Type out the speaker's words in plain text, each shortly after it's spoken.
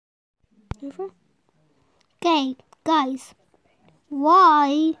Okay, guys.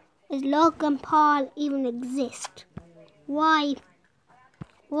 Why does Logan Paul even exist? Why?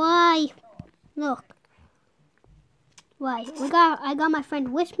 Why? Look. Why? I got my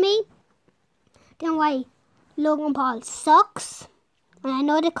friend with me. Then why? Logan Paul sucks. And I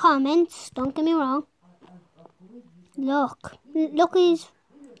know the comments. Don't get me wrong. Look at these.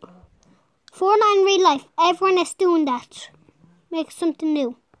 Fortnite in real life. Everyone is doing that. Make something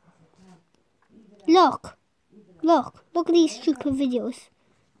new. Look at these stupid videos.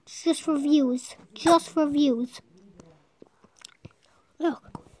 It's just for views. Just for views.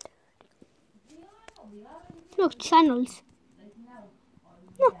 Look, channels.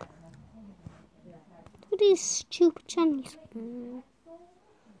 Look at these stupid channels.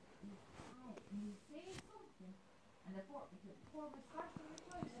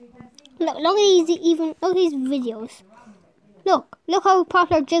 Look at these videos. Look how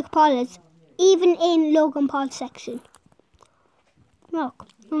popular Jake Paul is, even in Logan Paul's section. Look,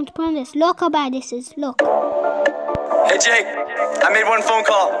 I'm going to put on this. Look how bad this is. Look. Hey Jake, I made one phone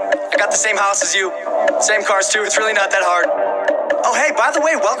call. I got the same house as you, same cars too. It's really not that hard. Oh hey, by the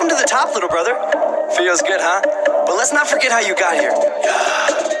way, welcome to the top, little brother. Feels good, huh? But let's not forget how you got here.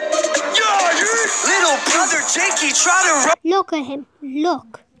 Little brother Jakey, try to. Look at him.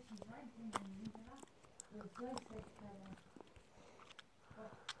 Look.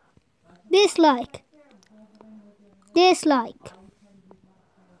 Dislike.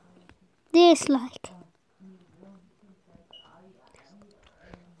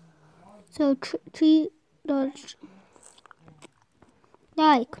 So $3.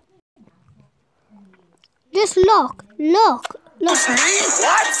 Like. Just look. Me? What?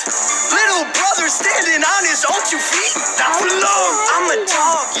 Little brother standing on his own 2 feet? That's love. I'm a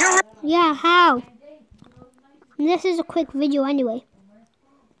dog. You're. Yeah, how? This is a quick video anyway.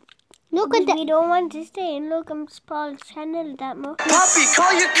 Look at that. We don't want to stay in Logan Paul's channel that much. Puppy,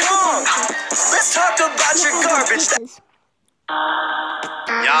 call your Kong. Let's talk about your garbage.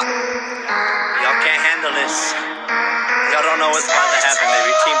 Y'all can't handle this. Y'all don't know what's about to happen,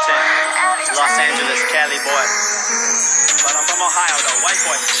 baby. Team 10. Los Angeles, Cali boy. But I'm from Ohio, though. White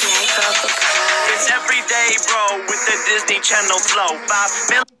boy. It's every day, bro, with the Disney Channel flow. 5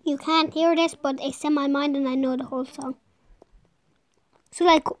 million. You can't hear this, but it's in my mind and I know the whole song. So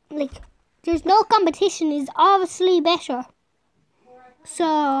like there's no competition is obviously better.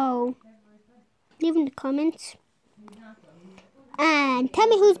 So leave in the comments and tell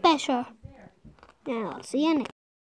me who's better. And I'll see you next.